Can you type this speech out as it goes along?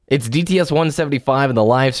It's DTS 175 and the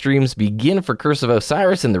live streams begin for Curse of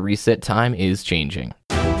Osiris and the reset time is changing.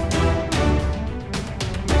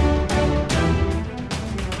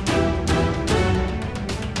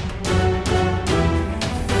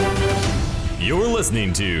 You're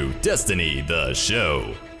listening to Destiny the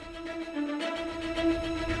Show.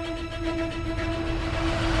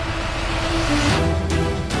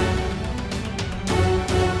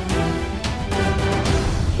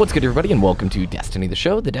 What's good, everybody, and welcome to Destiny the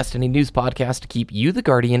Show, the Destiny news podcast to keep you, the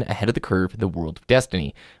Guardian, ahead of the curve in the world of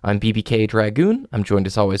Destiny. I'm BBK Dragoon. I'm joined,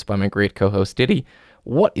 as always, by my great co-host, Diddy.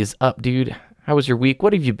 What is up, dude? How was your week?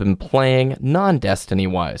 What have you been playing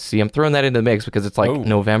non-Destiny-wise? See, I'm throwing that into the mix because it's like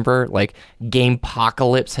November, like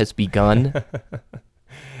Gamepocalypse has begun.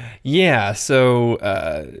 Yeah, so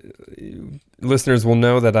listeners will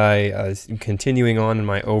know that I'm continuing on in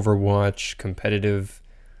my Overwatch competitive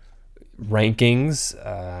rankings.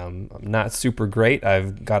 I'm not super great.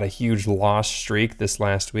 I've got a huge loss streak this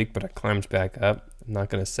last week, but I climbed back up. I'm not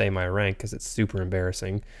going to say my rank because it's super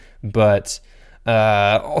embarrassing, but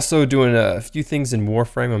also doing a few things in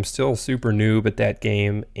Warframe. I'm still super noob at that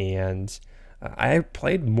game, and I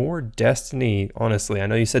played more Destiny, honestly. I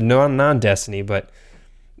know you said no, I'm non-Destiny, but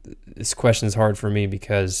this question is hard for me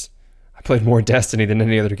because I played more Destiny than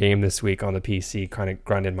any other game this week on the PC, kind of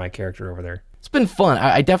grinded my character over there. It's been fun.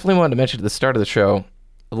 I definitely wanted to mention at the start of the show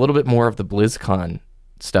a little bit more of the BlizzCon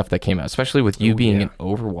stuff that came out, especially with you being an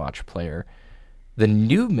Overwatch player. The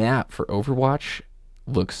new map for Overwatch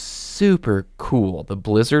looks super cool. The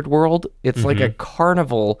Blizzard world, it's like a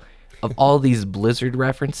carnival of all these Blizzard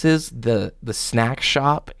references. The snack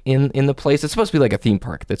shop in the place, it's supposed to be like a theme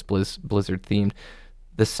park that's Blizzard themed.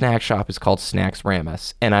 The snack shop is called Snacks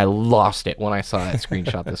Ramus, and I lost it when I saw that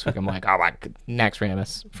screenshot this week. I'm like, oh my, Snacks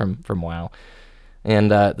Ramus from WoW.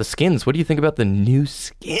 And the skins, what do you think about the new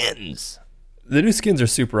skins? The new skins are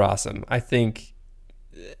super awesome. I think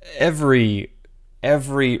every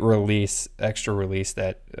release, extra release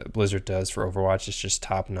that Blizzard does for Overwatch is just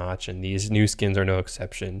top notch, and these new skins are no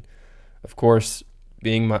exception. Of course,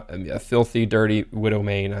 being a filthy, dirty Widow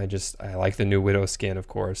main, I like the new Widow skin, of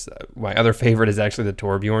course. My other favorite is actually the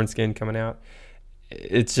Torbjorn skin coming out.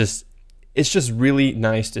 It's just really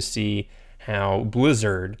nice to see how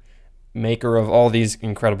Blizzard, maker of all these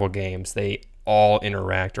incredible games, they all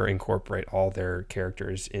interact or incorporate all their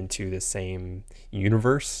characters into the same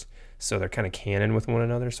universe. So they're kind of canon with one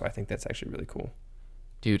another. So I think that's actually really cool.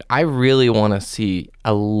 Dude, I really want to see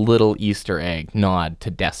a little Easter egg nod to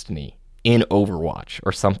Destiny in Overwatch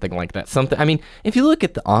or something like that. I mean, if you look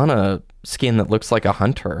at the Ana skin that looks like a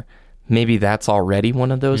hunter, maybe that's already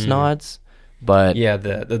one of those nods. But yeah,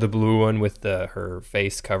 the blue one with her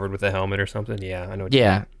face covered with a helmet or something. Yeah, I know what you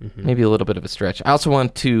mean. Maybe a little bit of a stretch. I also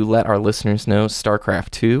want to let our listeners know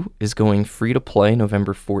StarCraft 2 is going free to play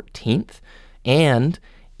November 14th, and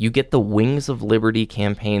you get the Wings of Liberty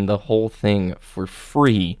campaign, the whole thing, for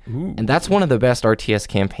free. Ooh. And that's one of the best RTS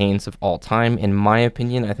campaigns of all time. In my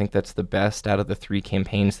opinion, I think that's the best out of the 3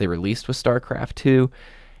 campaigns they released with StarCraft 2.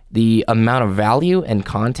 The amount of value and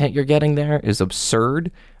content you're getting there is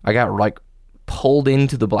absurd. I got pulled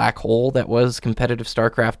into the black hole that was competitive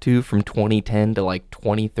StarCraft 2 from 2010 to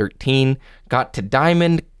 2013. Got to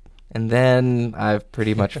Diamond, and then I've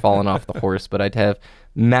pretty much fallen off the horse. But I'd have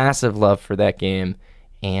massive love for that game.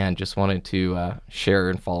 And just wanted to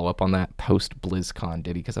share and follow up on that post-BlizzCon,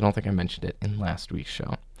 Diddy, because I don't think I mentioned it in last week's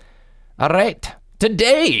show. All right,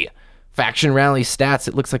 today, Faction Rally stats.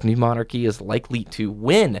 It looks like New Monarchy is likely to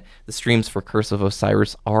win. The streams for Curse of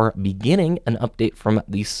Osiris are beginning. An update from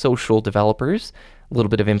the social developers. A little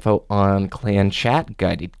bit of info on clan chat,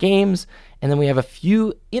 guided games. And then we have a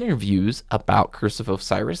few interviews about Curse of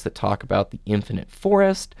Osiris that talk about the Infinite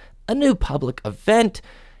Forest, a new public event,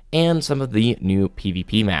 and some of the new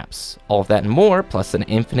PvP maps. All of that and more, plus an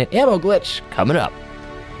infinite ammo glitch coming up.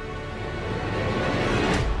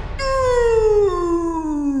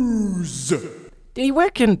 News! Diddy, where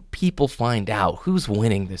can people find out who's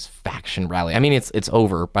winning this faction rally? I mean, it's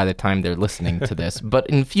over by the time they're listening to this, but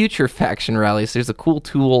in future faction rallies, there's a cool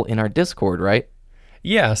tool in our Discord, right?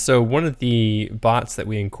 Yeah, so one of the bots that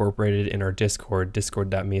we incorporated in our Discord,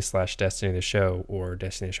 discord.me/Destiny the Show or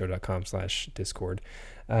destinytheshow.com/Discord,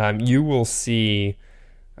 you will see,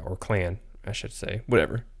 or clan, I should say,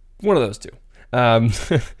 whatever, one of those two.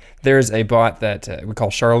 There's a bot that we call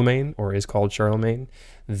Charlemagne, or is called Charlemagne,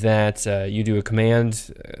 that you do a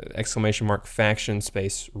command, !faction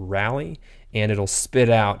space rally, and it'll spit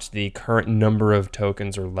out the current number of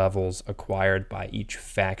tokens or levels acquired by each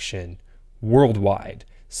faction worldwide.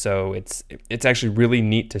 So it's actually really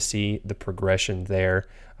neat to see the progression there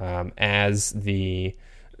as the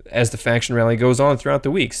as the faction rally goes on throughout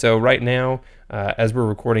the week. So right now, as we're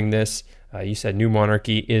recording this, you said New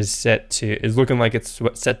Monarchy is looking like it's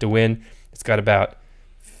set to win. It's got about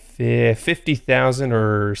 50,000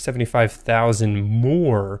 or 75,000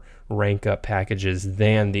 more rank up packages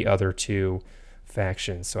than the other two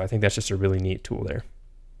factions. So I think that's just a really neat tool there.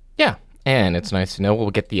 Yeah, and it's nice to know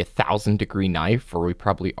we'll get the 1,000-degree knife, or we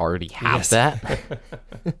probably already have that.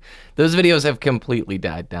 Those videos have completely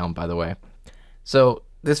died down, by the way. So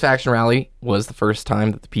this faction rally was the first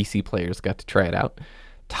time that the PC players got to try it out.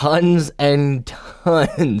 Tons and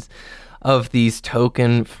tons of these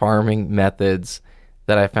token farming methods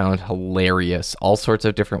that I found hilarious. All sorts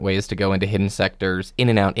of different ways to go into hidden sectors, in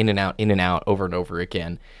and out, in and out, in and out, over and over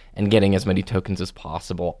again, and getting as many tokens as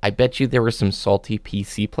possible. I bet you there were some salty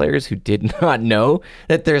PC players who did not know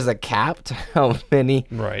that there's a cap to how many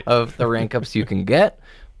of the rank ups you can get.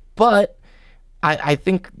 But I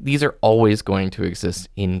think these are always going to exist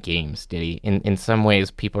in games, Diddy. In some ways,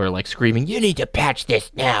 people are like screaming, "You need to patch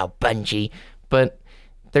this now, Bungie." But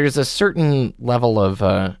there's a certain level of...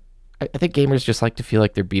 I think gamers just like to feel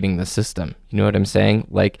like they're beating the system. You know what I'm saying?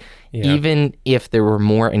 Like, even if there were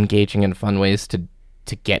more engaging and fun ways to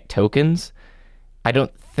get tokens, I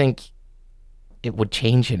don't think it would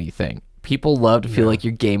change anything. People love to feel like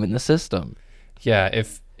you're gaming the system. Yeah,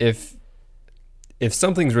 if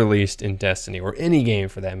something's released in Destiny, or any game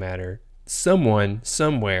for that matter, someone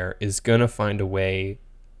somewhere is gonna find a way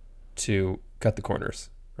to cut the corners,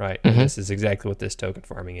 right? And this is exactly what this token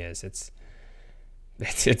farming is. It's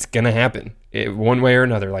gonna happen one way or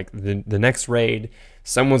another. Like the next raid,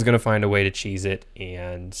 someone's gonna find a way to cheese it,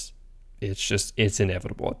 and it's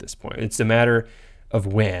inevitable at this point. It's a matter of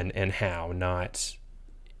when and how, not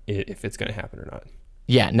if it's gonna happen or not.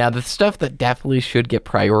 Yeah, now the stuff that definitely should get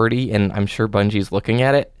priority, and I'm sure Bungie's looking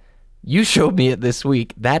at it, you showed me it this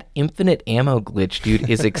week. That infinite ammo glitch, dude,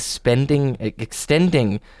 is extending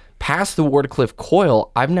past the Wardcliff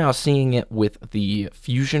coil. I'm now seeing it with the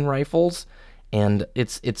fusion rifles, and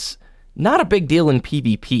it's not a big deal in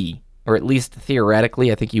PvP, or at least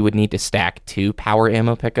theoretically. I think you would need to stack 2 power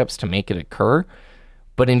ammo pickups to make it occur.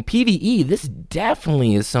 But in PvE, this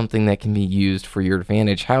definitely is something that can be used for your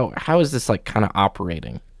advantage. How is this like kind of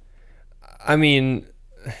operating? I mean,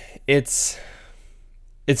 it's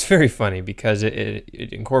very funny because it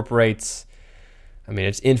incorporates, I mean,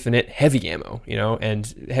 it's infinite heavy ammo, you know,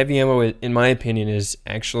 and heavy ammo, in my opinion, is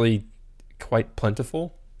actually quite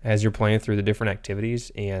plentiful as you're playing through the different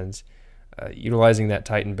activities, and utilizing that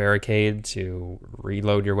Titan barricade to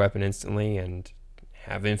reload your weapon instantly and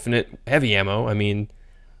have infinite heavy ammo. I mean,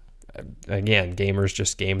 again, gamers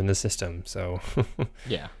just gaming the system. So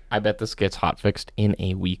yeah, I bet this gets hotfixed in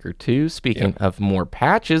a week or two. Speaking of more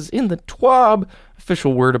patches, in the TWAB,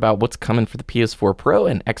 official word about what's coming for the PS4 Pro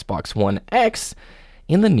and Xbox One X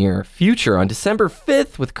in the near future. On December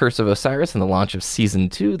 5th, with Curse of Osiris and the launch of Season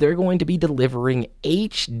 2, they're going to be delivering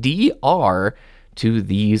HDR to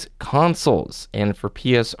these consoles. And for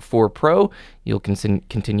PS4 Pro, you'll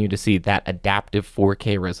continue to see that adaptive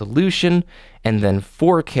 4K resolution, and then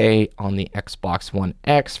 4K on the Xbox One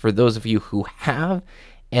X. For those of you who have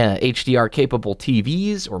HDR-capable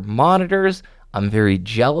TVs or monitors, I'm very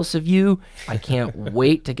jealous of you. I can't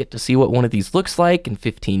wait to get to see what one of these looks like in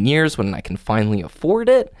 15 years when I can finally afford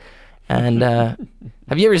it. And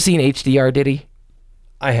have you ever seen HDR, Diddy?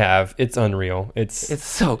 I have. It's unreal. It's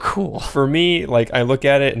so cool. For me, like, I look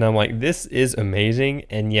at it and I'm like, this is amazing,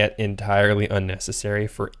 and yet entirely unnecessary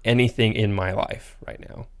for anything in my life right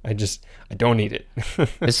now. I don't need it.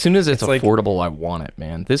 As soon as it's affordable, I want it,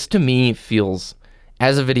 man. This to me feels,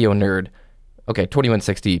 as a video nerd, okay,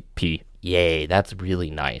 2160p, yay, that's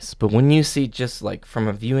really nice. But when you see just like from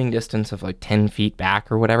a viewing distance of like 10 feet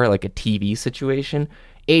back or whatever, like a TV situation,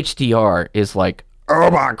 HDR is like,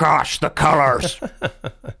 oh my gosh, the colors.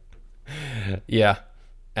 Yeah,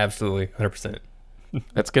 absolutely, 100%.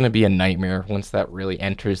 That's going to be a nightmare once that really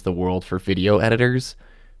enters the world for video editors,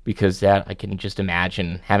 because that I can just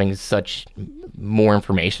imagine having such more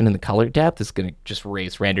information in the color depth is going to just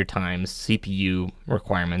raise render times, CPU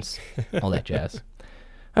requirements, all that jazz.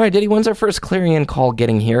 All right, Diddy, when's our first Clarion Call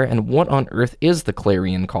getting here, and what on earth is the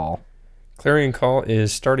Clarion Call? Clarion Call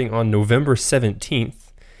is starting on November 17th.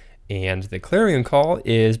 And the Clarion Call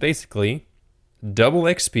is basically double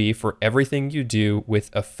XP for everything you do with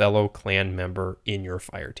a fellow clan member in your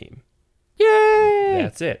fire team. Yay!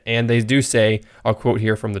 That's it. And they do say, I'll quote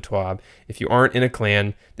here from the TWAB, if you aren't in a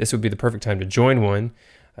clan, this would be the perfect time to join one.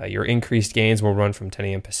 Your increased gains will run from 10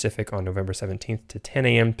 a.m. Pacific on November 17th to 10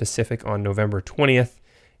 a.m. Pacific on November 20th.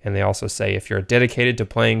 And they also say if you're dedicated to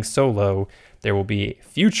playing solo, there will be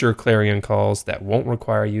future Clarion Calls that won't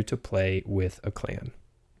require you to play with a clan.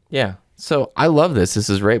 Yeah. So I love this.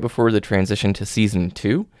 This is right before the transition to season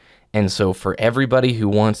 2. And so for everybody who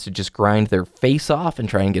wants to just grind their face off and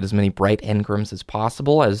try and get as many bright engrams as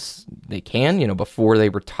possible as they can, before they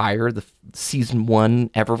retire the season 1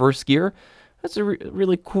 Eververse gear, that's a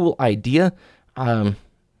really cool idea. I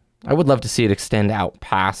would love to see it extend out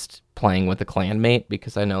past playing with a clanmate,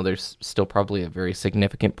 because I know there's still probably a very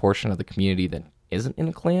significant portion of the community that isn't in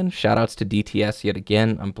a clan. Shoutouts to DTS yet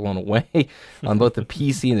again. I'm blown away on both the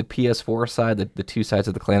PC and the PS4 side, the two sides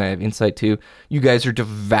of the clan I have insight to. You guys are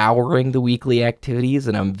devouring the weekly activities,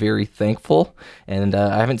 and I'm very thankful. And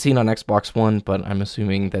I haven't seen on Xbox One, but I'm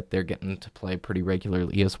assuming that they're getting to play pretty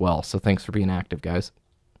regularly as well. So thanks for being active, guys.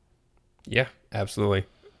 Yeah, absolutely.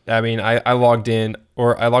 I mean, I logged into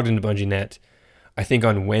BungieNet, I think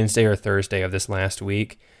on Wednesday or Thursday of this last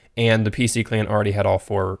week, and the PC clan already had all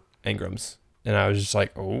 4 engrams. And I was just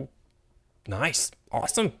like, oh, nice,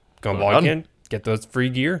 awesome. Go log in, get those free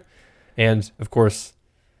gear. And of course,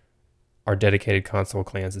 our dedicated console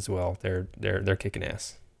clans as well. They're kicking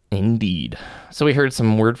ass. Indeed. So we heard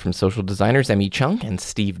some word from social designers Emmy Chung and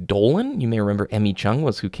Steve Dolan. You may remember Emmy Chung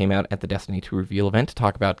was who came out at the Destiny 2 reveal event to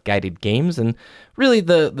talk about guided games, and really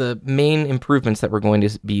the main improvements that we're going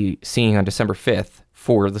to be seeing on December 5th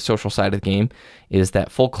for the social side of the game is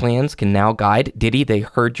that full clans can now guide. Diddy, they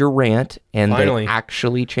heard your rant, and Finally. they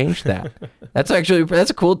actually changed that. That's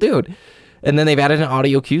a cool dude. And then they've added an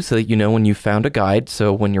audio cue so that you know when you found a guide.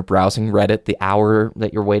 So when you're browsing Reddit, the hour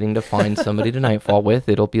that you're waiting to find somebody to Nightfall with,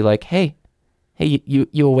 it'll be like, hey,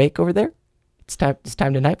 you awake over there? It's time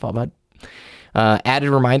to Nightfall, bud. Added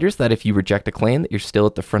reminders that if you reject a clan, that you're still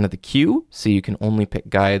at the front of the queue, so you can only pick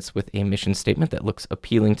guides with a mission statement that looks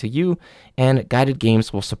appealing to you, and guided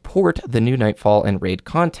games will support the new Nightfall and raid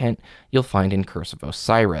content you'll find in Curse of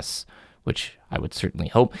Osiris, which I would certainly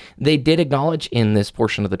hope. They did acknowledge in this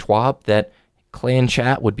portion of the TWAB that clan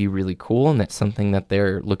chat would be really cool, and that's something that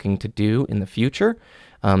they're looking to do in the future.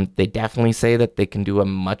 They definitely say that they can do a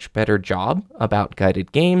much better job about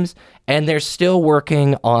guided games, and they're still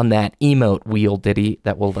working on that emote wheel, Diddy,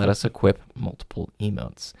 that will let us equip multiple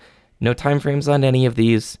emotes. No time frames on any of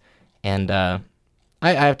these, and I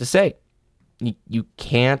have to say, you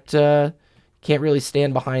can't really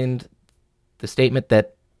stand behind the statement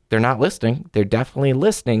that they're not listening. They're definitely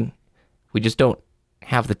listening. We just don't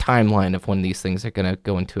have the timeline of when these things are going to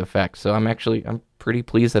go into effect. So I'm pretty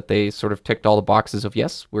pleased that they sort of ticked all the boxes of,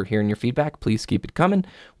 yes, we're hearing your feedback. Please keep it coming.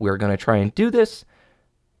 We're going to try and do this,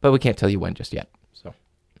 but we can't tell you when just yet. So,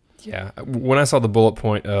 yeah, when I saw the bullet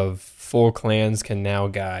point of full clans can now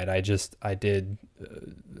guide, I did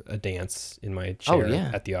a dance in my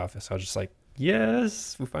chair at the office. I was just like,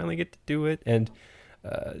 yes, we finally get to do it. And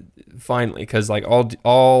finally, because like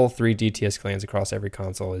all 3 DTS clans across every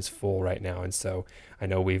console is full right now, and so I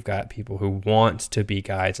know we've got people who want to be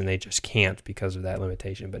guides and they just can't because of that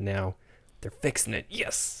limitation, but now they're fixing it.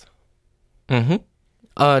 Yes. To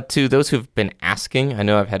those who've been asking, I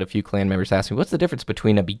know I've had a few clan members ask me, what's the difference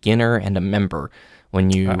between a beginner and a member when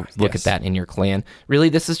you look at that in your clan? Really,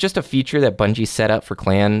 this is just a feature that Bungie set up for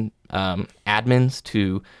clan admins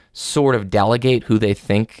to sort of delegate who they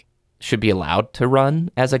think should be allowed to run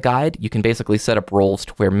as a guide. You can basically set up roles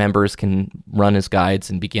to where members can run as guides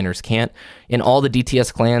and beginners can't. In all the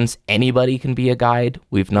DTS clans, anybody can be a guide.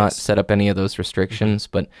 We've not set up any of those restrictions,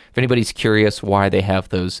 but if anybody's curious why they have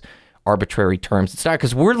those arbitrary terms, it's not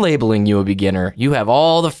because we're labeling you a beginner. You have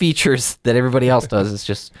all the features that everybody else does. It's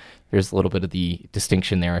just there's a little bit of the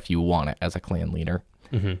distinction there if you want it as a clan leader.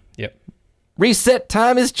 Yep. Reset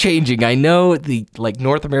time is changing. I know the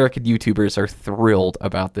North American YouTubers are thrilled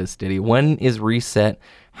about this, Diddy. When is reset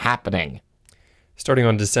happening? Starting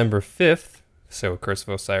on December 5th, so Curse of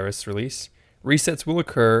Osiris release, resets will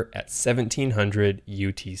occur at 1700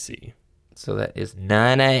 UTC. So that is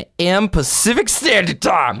 9 a.m. Pacific Standard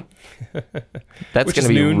Time. That's going to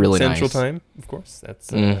be noon really Central nice. Time, of course.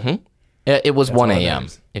 That's It was that's 1 all that a.m.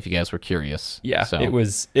 matters. if you guys were curious. Yeah, So. it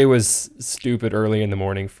was stupid early in the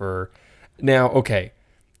morning for... Now, okay,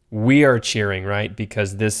 we are cheering, right?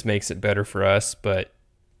 Because this makes it better for us, but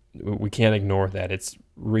we can't ignore that. It's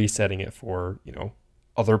resetting it for,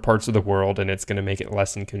 other parts of the world, and it's going to make it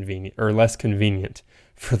less convenient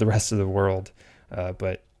for the rest of the world.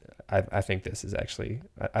 But I think this is actually...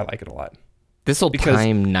 I like it a lot. This will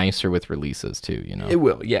time nicer with releases too, It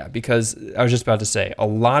will, yeah, because I was just about to say, a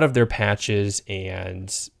lot of their patches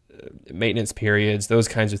and maintenance periods, those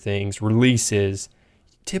kinds of things, releases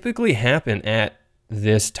typically happen at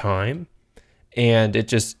this time, and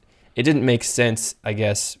it didn't make sense, I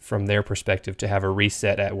guess, from their perspective to have a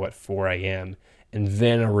reset at 4 a.m. and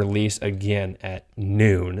then a release again at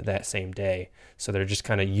noon that same day. So they're just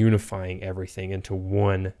kind of unifying everything into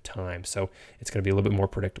one time. So it's going to be a little bit more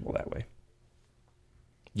predictable that way.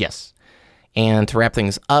 Yes. And to wrap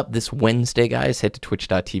things up, this Wednesday, guys, head to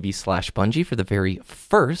twitch.tv/Bungie for the very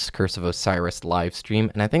first Curse of Osiris live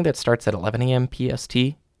stream. And I think that starts at 11 a.m. PST.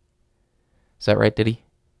 Is that right, Diddy?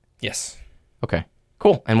 Yes. Okay,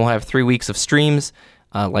 cool. And we'll have 3 weeks of streams.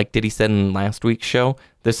 Like Diddy said in last week's show,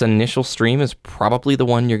 this initial stream is probably the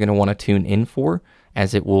one you're going to want to tune in for,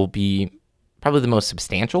 as it will be probably the most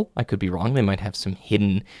substantial. I could be wrong. They might have some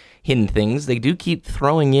hidden things. They do keep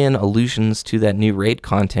throwing in allusions to that new raid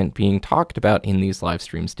content being talked about in these live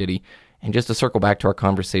streams, Diddy. And just to circle back to our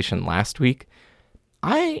conversation last week,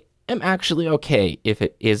 I am actually okay if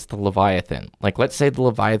it is the Leviathan. Like, let's say the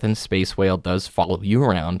Leviathan Space Whale does follow you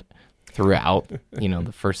around throughout,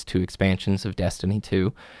 the first 2 expansions of Destiny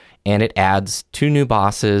 2, and it adds 2 new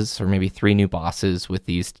bosses, or maybe 3 new bosses with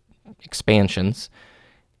these expansions.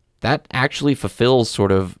 That actually fulfills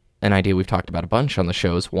sort of an idea we've talked about a bunch on the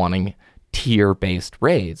shows, wanting tier-based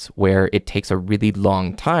raids, where it takes a really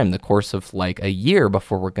long time, the course of like a year,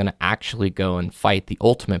 before we're going to actually go and fight the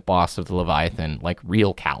ultimate boss of the Leviathan, like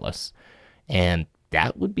real Callus. And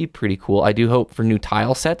that would be pretty cool. I do hope for new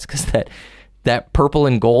tile sets, because that purple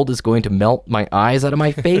and gold is going to melt my eyes out of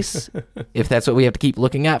my face if that's what we have to keep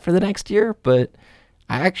looking at for the next year. But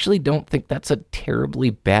I actually don't think that's a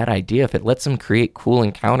terribly bad idea if it lets them create cool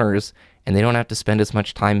encounters and they don't have to spend as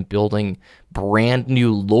much time building brand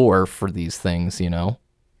new lore for these things,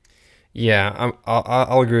 Yeah,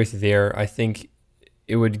 I'll agree with you there. I think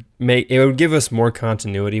it would give us more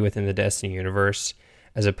continuity within the Destiny universe,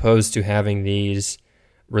 as opposed to having these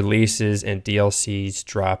releases and DLCs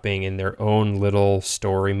dropping in their own little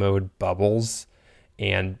story mode bubbles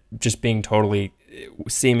and just being totally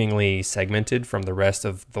seemingly segmented from the rest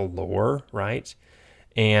of the lore, right?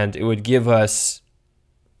 And it would give us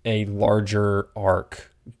a larger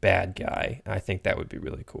arc bad guy. I think that would be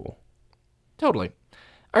really cool. Totally.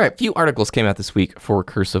 All right, a few articles came out this week for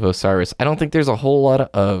Curse of Osiris. I don't think there's a whole lot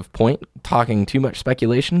of point talking too much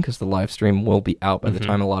speculation, because the live stream will be out by the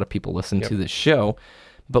time a lot of people listen to this show.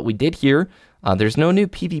 But we did hear there's no new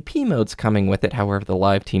PvP modes coming with it. However, the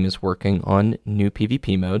live team is working on new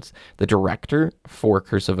PvP modes. The director for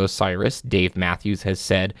Curse of Osiris, Dave Matthews, has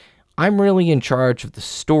said, "I'm really in charge of the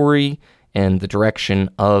story and the direction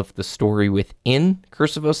of the story within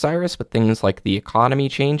Curse of Osiris, but things like the economy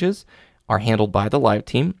changes are handled by the live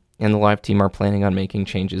team, and the live team are planning on making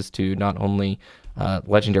changes to not only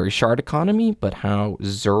Legendary Shard economy, but how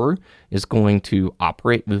Xur is going to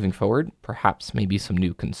operate moving forward. Perhaps maybe some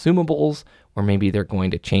new consumables, or maybe they're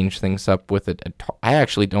going to change things up with it. I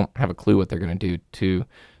actually don't have a clue what they're going to do to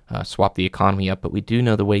swap the economy up, but we do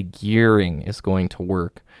know the way gearing is going to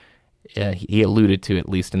work. He alluded to, at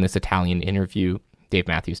least in this Italian interview, Dave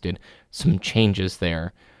Matthews did, some changes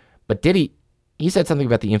there. But he said something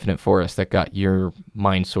about the Infinite Forest that got your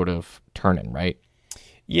mind sort of turning, right?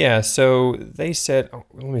 Yeah, so they said,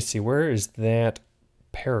 let me see, where is that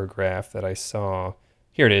paragraph that I saw?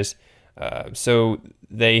 Here it is. So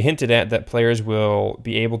they hinted at that players will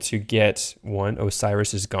be able to get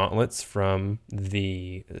Osiris's gauntlets from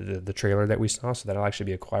the trailer that we saw, so that'll actually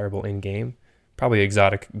be acquirable in-game. Probably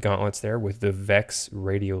exotic gauntlets there with the Vex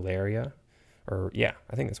Radiolaria,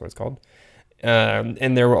 I think that's what it's called.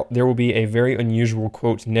 And there will be a very unusual,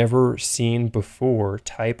 quote, never seen before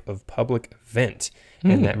type of public event,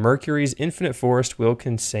 and that Mercury's Infinite Forest will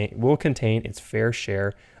contain its fair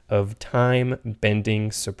share of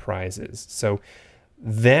time-bending surprises. So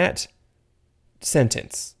that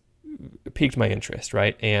sentence piqued my interest,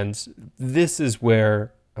 right? And this is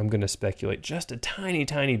where I'm going to speculate just a tiny,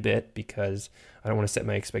 tiny bit, because I don't want to set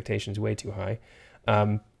my expectations way too high.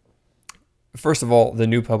 First of all, the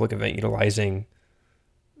new public event utilizing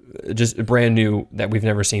just brand new that we've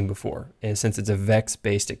never seen before. And since it's a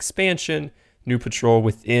Vex-based expansion, new patrol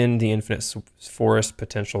within the Infinite Forest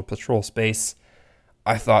potential patrol space,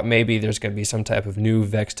 I thought maybe there's going to be some type of new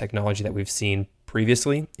Vex technology that we've seen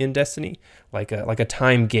previously in Destiny, like a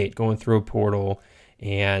time gate going through a portal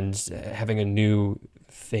and having a new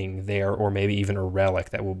thing there, or maybe even a relic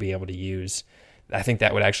that we'll be able to use. I think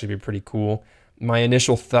that would actually be pretty cool. My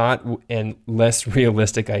initial thought and less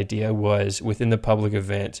realistic idea was within the public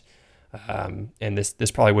event, and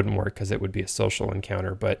this probably wouldn't work because it would be a social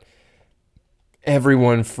encounter, but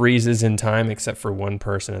everyone freezes in time except for one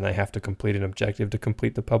person, and they have to complete an objective to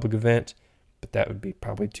complete the public event. But that would be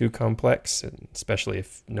probably too complex, and especially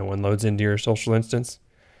if no one loads into your social instance.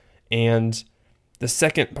 And the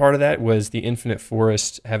second part of that was the Infinite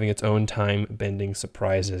Forest having its own time-bending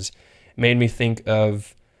surprises. It made me think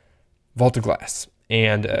of Vault of Glass.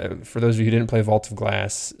 And for those of you who didn't play Vault of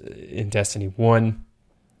Glass in Destiny 1,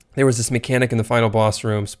 there was this mechanic in the final boss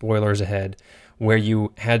room, spoilers ahead, where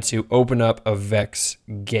you had to open up a Vex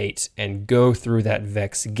gate and go through that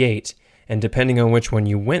Vex gate. And depending on which one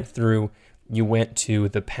you went through, you went to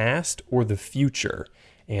the past or the future.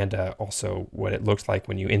 And also what it looked like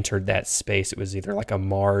when you entered that space. It was either like a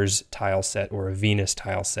Mars tile set or a Venus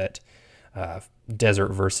tile set,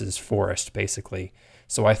 desert versus forest, basically.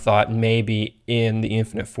 So I thought maybe in the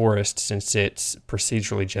Infinite Forest, since it's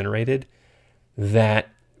procedurally generated, that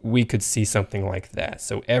we could see something like that.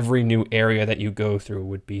 So every new area that you go through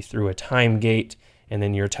would be through a time gate, and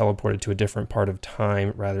then you're teleported to a different part of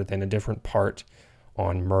time rather than a different part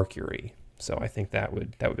on Mercury. So I think that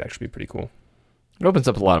would actually be pretty cool. It opens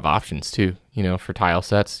up a lot of options too, for tile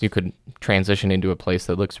sets. You could transition into a place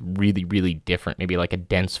that looks really, really different, maybe like a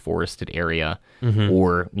dense forested area,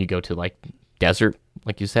 or you go to like desert,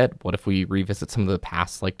 like you said. What if we revisit some of the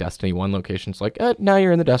past like Destiny 1 locations, like now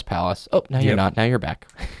you're in the Dust Palace, now you're not, now you're back.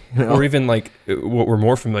 Or even like what we're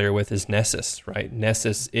more familiar with is Nessus, right?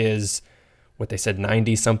 Nessus is what they said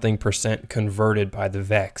 90-something% converted by the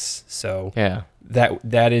Vex. So yeah,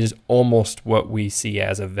 that is almost what we see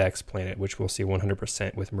as a Vex planet, which we'll see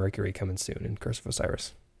 100% with Mercury coming soon in Curse of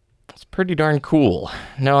Osiris. It's pretty darn cool.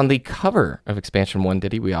 Now on the cover of Expansion 1,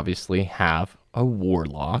 Diddy, we obviously have a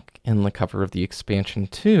Warlock. In the cover of the Expansion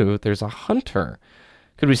 2, there's a Hunter.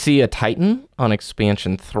 Could we see a Titan on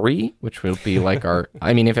Expansion 3, which will be like our...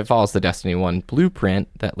 I mean, if it follows the Destiny 1 blueprint,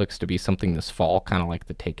 that looks to be something this fall, kind of like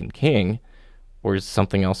the Taken King, or is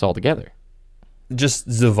something else altogether? Just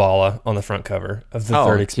Zavala on the front cover of the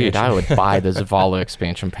third expansion. Dude, I would buy the Zavala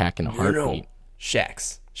expansion pack in a heartbeat.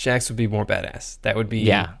 Shaxx. Shaxx would be more badass. That would be...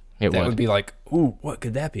 Yeah, that would be like, ooh, what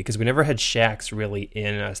could that be? Because we never had Shaxx really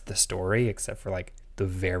in the story, except for like the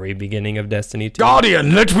very beginning of Destiny 2.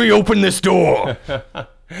 Guardian, let me open this door!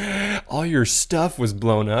 All your stuff was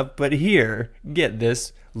blown up, but here, get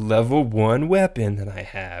this level 1 weapon that I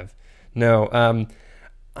have. No,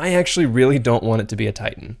 I actually really don't want it to be a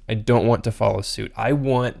Titan. I don't want to follow suit. I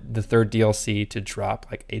want the third DLC to drop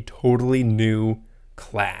like a totally new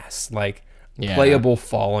class, like playable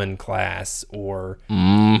Fallen class, or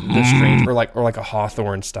the strange, or like a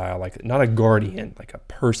Hawthorne style, like not a Guardian, like a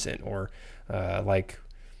person, or like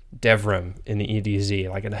Devrim in the EDZ,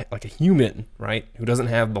 like a human, right? Who doesn't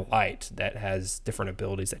have the light, that has different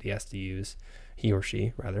abilities that he has to use, he or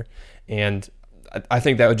she rather. And I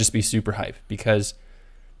think that would just be super hype, because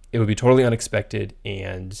it would be totally unexpected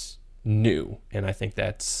and new, and I think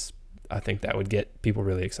that would get people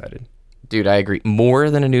really excited. Dude, I agree. More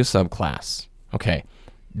than a new subclass. Okay,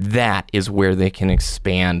 that is where they can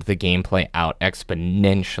expand the gameplay out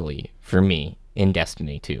exponentially for me in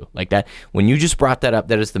Destiny 2. Like that, when you just brought that up,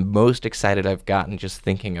 that is the most excited I've gotten just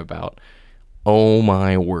thinking about. Oh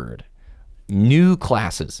my word. New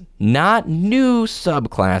classes, not new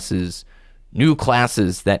subclasses, new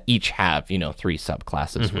classes that each have, 3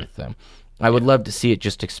 subclasses with them. I would love to see it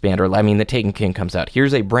just expand. Or, I mean, the Taken King comes out.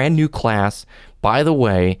 Here's a brand new class. By the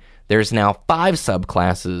way, there's now 5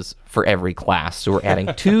 subclasses for every class. So we're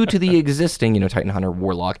adding 2 to the existing, Titan Hunter,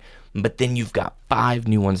 Warlock. But then you've got 5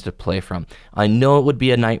 new ones to play from. I know it would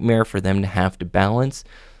be a nightmare for them to have to balance,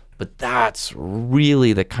 but that's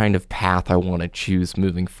really the kind of path I want to choose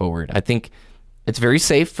moving forward. I think it's very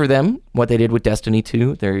safe for them, what they did with Destiny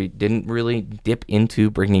 2. They didn't really dip into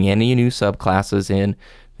bringing any new subclasses in.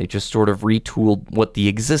 They just sort of retooled what the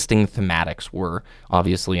existing thematics were.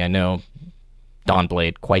 Obviously, I know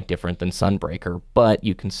Dawnblade, quite different than Sunbreaker, but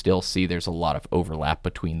you can still see there's a lot of overlap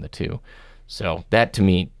between the two. So that, to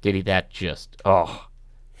me, Diddy, that just,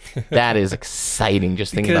 that is exciting,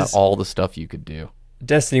 just thinking about all the stuff you could do.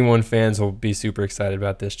 Destiny 1 fans will be super excited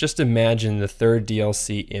about this. Just imagine the third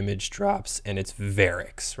DLC image drops, and it's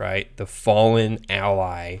Varix, right? The fallen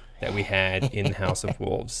ally that we had in House of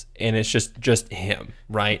Wolves. And it's just him,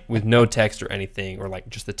 right? With no text or anything, or like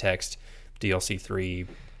just the text, DLC 3,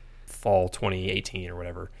 fall 2018 or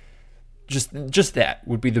whatever. Just that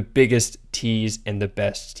would be the biggest tease and the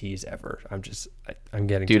best tease ever. I'm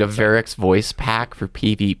getting... Dude, a Varix voice pack for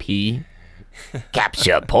PvP?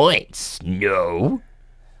 Capture points. No.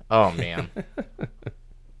 Oh, man.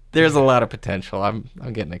 There's a lot of potential. I'm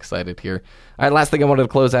getting excited here. All right, last thing I wanted to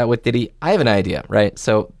close out with, Diddy. I have an idea, right?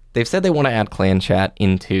 So they've said they want to add clan chat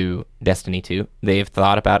into Destiny 2. They've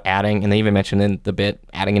thought about adding, and they even mentioned in the bit,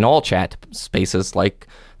 adding in all chat spaces like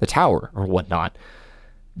the tower or whatnot.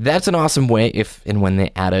 That's an awesome way if and when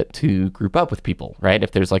they add it to group up with people, right?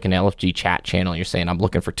 If there's like an LFG chat channel, you're saying, I'm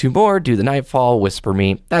looking for 2 more, do the Nightfall, whisper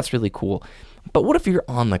me. That's really cool. But what if you're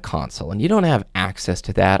on the console and you don't have access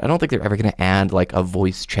to that? I don't think they're ever going to add like a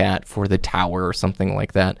voice chat for the tower or something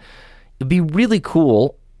like that. It'd be really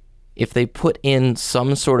cool if they put in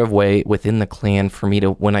some sort of way within the clan for me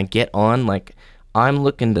to, when I get on, like, I'm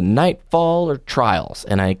looking to Nightfall or Trials,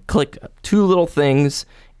 and I click 2 little things,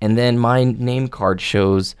 and then my name card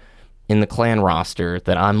shows in the clan roster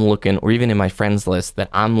that I'm looking, or even in my friends list, that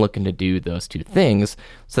I'm looking to do those 2 things,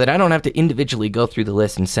 so that I don't have to individually go through the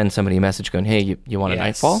list and send somebody a message going, hey, you want a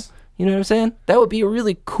Nightfall? You know what I'm saying? That would be a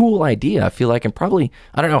really cool idea. I feel like I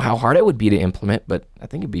don't know how hard it would be to implement, but I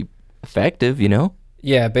think it'd be effective, you know?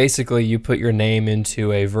 Yeah, basically you put your name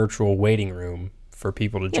into a virtual waiting room for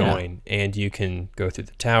people to join, and you can go through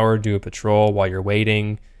the tower, do a patrol while you're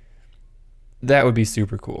waiting. That would be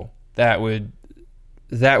super cool. That would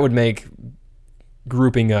make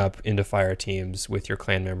grouping up into fire teams with your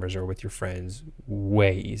clan members or with your friends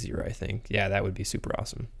way easier, I think. Yeah, that would be super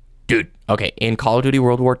awesome. Dude, okay, in Call of Duty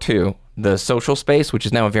World War II, the social space, which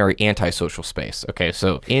is now a very anti-social space, okay,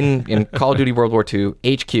 so in Call of Duty World War II,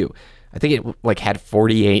 HQ, I think it like had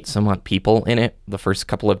 48 some odd people in it the first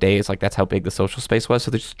couple of days, like that's how big the social space was,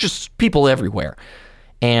 so there's just people everywhere.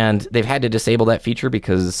 And they've had to disable that feature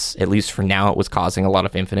because, at least for now, it was causing a lot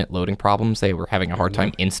of infinite loading problems. They were having a hard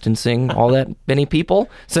time instancing all that many people.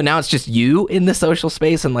 So now it's just you in the social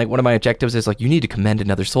space. And like one of my objectives is like, you need to commend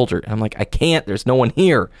another soldier. And I'm like, I can't. There's no one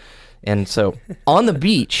here. And so on the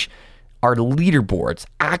beach are leaderboards,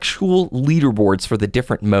 actual leaderboards for the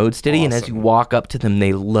different modes, Diddy. Awesome. And as you walk up to them,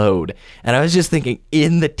 they load. And I was just thinking,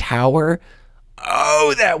 in the tower,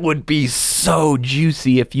 oh, that would be so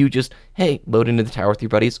juicy if you just, hey, load into the tower with your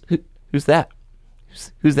buddies. Who's that?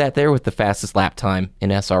 Who's that there with the fastest lap time in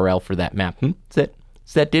SRL for that map? Is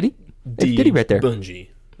that Diddy? That's Diddy right there. Bungie,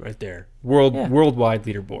 right there. Worldwide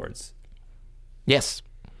leaderboards. Yes.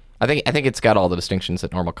 I think it's got all the distinctions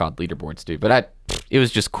that normal COD leaderboards do, but it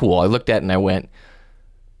was just cool. I looked at it and I went,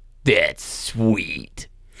 that's sweet.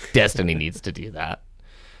 Destiny needs to do that.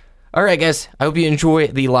 All right, guys. I hope you enjoy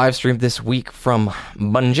the live stream this week from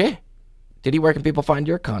Bungie. Diddy, where can people find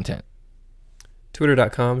your content?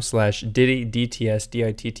 Twitter.com/Diddy, DTS,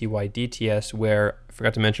 DITTY, DTS, where I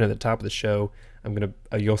forgot to mention at the top of the show,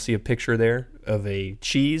 you'll see a picture there of a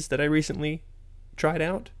cheese that I recently tried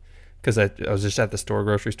out because I was just at the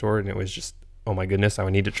grocery store, and it was just, oh my goodness, I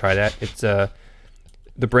would need to try that. It's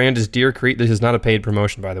the brand is Deer Creek. This is not a paid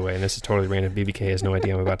promotion, by the way, and this is totally random. BBK has no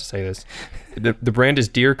idea I'm about to say this. The brand is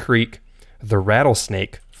Deer Creek, the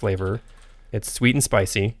rattlesnake flavor. It's sweet and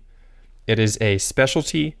spicy. It is a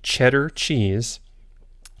specialty cheddar cheese.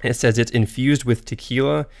 It says it's infused with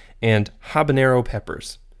tequila and habanero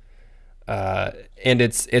peppers. And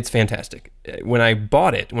it's fantastic. When I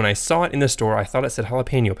bought it, when I saw it in the store, I thought it said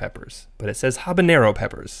jalapeno peppers, but it says habanero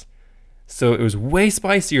peppers. So it was way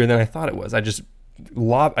spicier than I thought it was. I just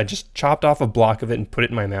chopped off a block of it and put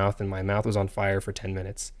it in my mouth, and my mouth was on fire for 10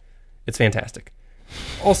 minutes. It's fantastic.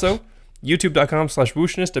 Also,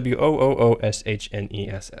 youtube.com/Wooshnes,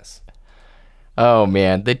 WOOOSHNESS. Oh,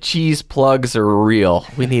 man. The cheese plugs are real.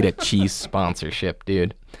 We need a cheese sponsorship,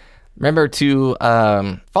 dude. Remember to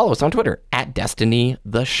follow us on Twitter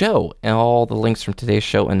 @DestinyTheShow. And all the links from today's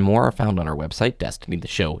show and more are found on our website,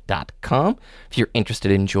 DestinyTheShow.com. If you're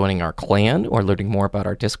interested in joining our clan or learning more about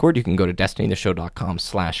our Discord, you can go to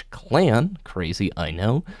DestinyTheShow.com/clan. Crazy, I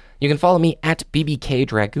know. You can follow me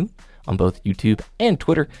 @BBKDragoon on both YouTube and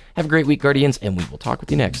Twitter. Have a great week, Guardians, and we will talk with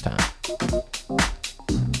you next time.